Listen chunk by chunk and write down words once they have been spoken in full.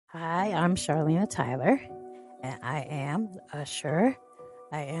Hi, I'm Sharlena Tyler, and I am the usher.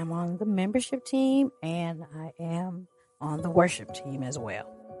 I am on the membership team, and I am on the worship team as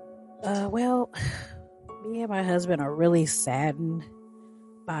well. Well, me and my husband are really saddened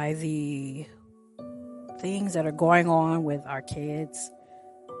by the things that are going on with our kids.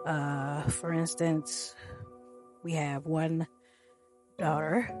 For instance, we have one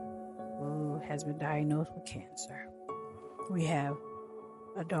daughter who has been diagnosed with cancer. We have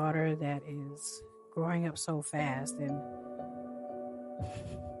a daughter that is growing up so fast and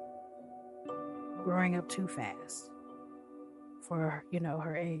growing up too fast for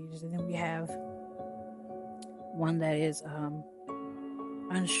her age. And then we have one that is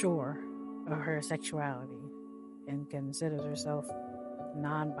unsure of her sexuality and considers herself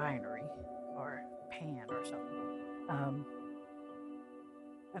non-binary or pan or something.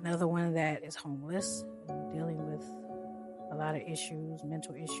 Another one that is homeless, dealing with a lot of issues,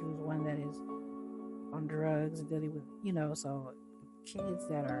 mental issues. One that is on drugs and dealing with, so kids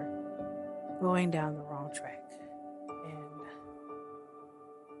that are going down the wrong track. And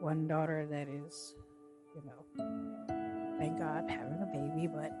one daughter that is, thank God, having a baby,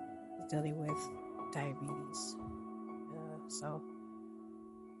 but is dealing with diabetes. So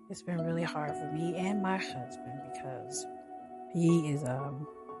it's been really hard for me and my husband because he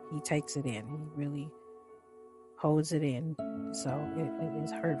takes it in. He really holds it in. So it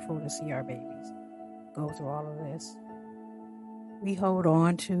is hurtful to see our babies go through all of this. We hold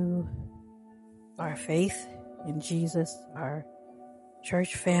on to our faith in Jesus, our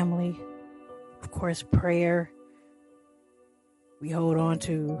church family, of course, prayer. We hold on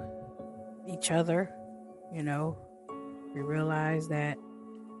to each other, We realize that,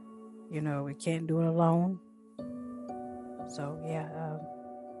 we can't do it alone. So,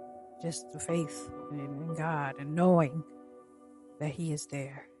 just the faith in God and knowing that He is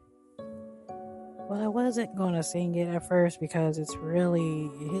there. Well, I wasn't going to sing it at first because it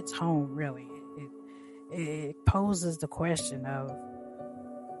hits home, really. It poses the question of,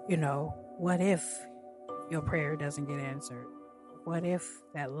 what if your prayer doesn't get answered? What if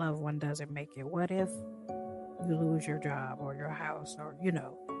that loved one doesn't make it? What if you lose your job or your house or,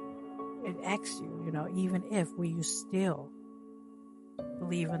 it asks you, even if, will you still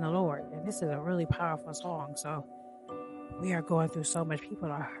believe in the Lord? And this is a really powerful song. So we are going through so much.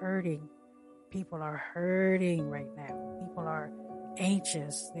 People are hurting. People are hurting right now. People are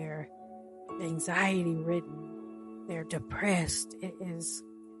anxious. They're anxiety ridden. They're depressed. It is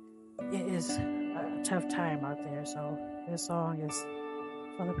a tough time out there. So this song is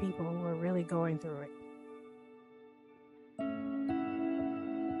for the people who are really going through it.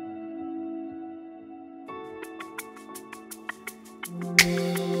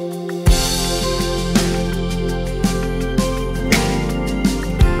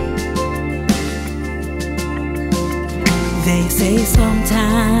 They say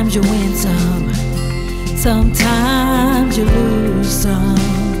sometimes you win some, sometimes you lose some.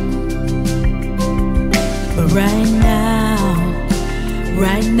 But right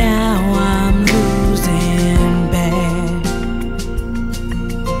now I'm losing bad.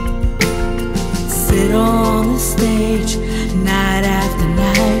 Sit on the stage night after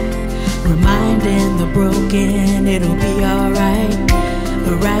night, reminding the broken it'll be alright.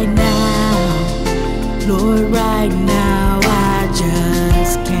 But right now, Lord, right now I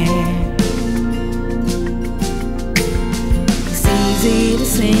just can't. It's easy to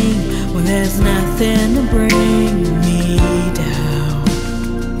sing when there's nothing to bring me down.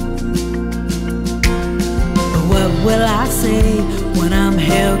 But what will I say when I'm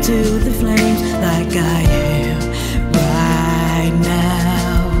held to the flames like I am right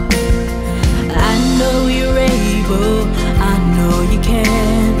now? I know you're able, I know you can.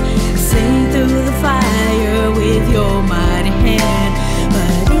 Sing through the fire with your mighty hand.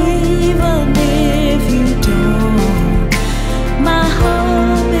 But even if you don't, my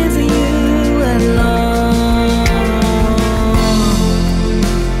hope is you alone.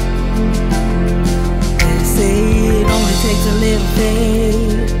 They say it only takes a little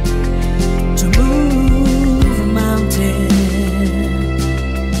faith to move a mountain.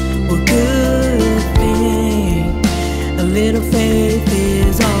 Well, good thing a little faith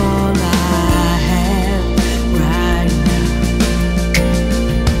is all I have right now.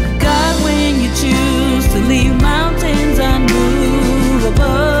 God, when you choose to leave mountains unmovable,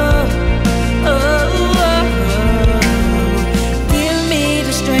 give me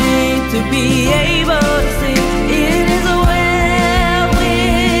the strength to be able to see it is well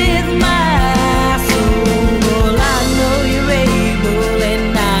with my soul. I know you're able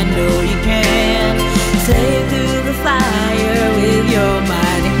and I know you can. Save through the fire with your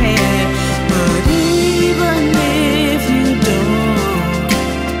mighty hand.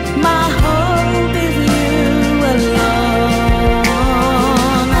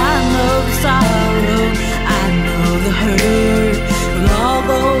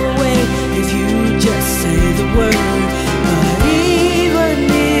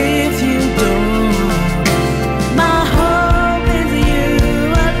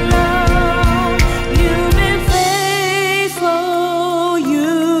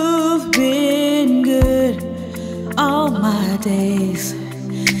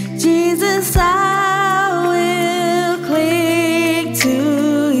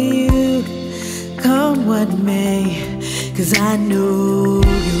 I know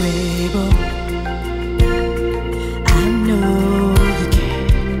you're able. I know you can.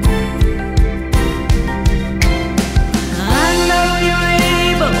 I know you're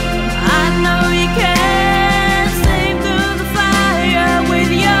able. I know you can. Sing through the fire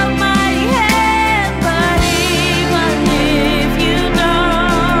with your mighty hand. But even if you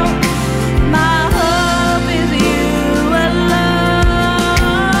don't, my hope is you alone.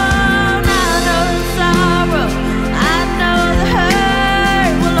 I know the sorrow, I know the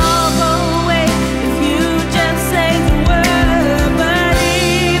hurt will all go away if you just say the word. But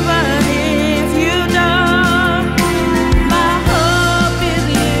even if you don't, my hope is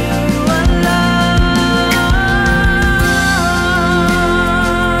you alone.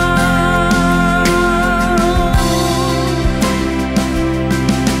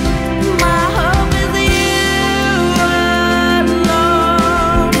 My hope is you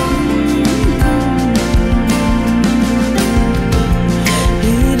alone.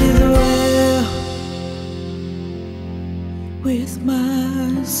 It is well with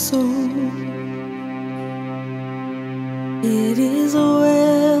my soul. It is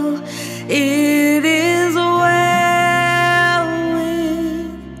well. It is well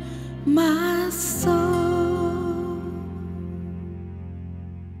with my soul.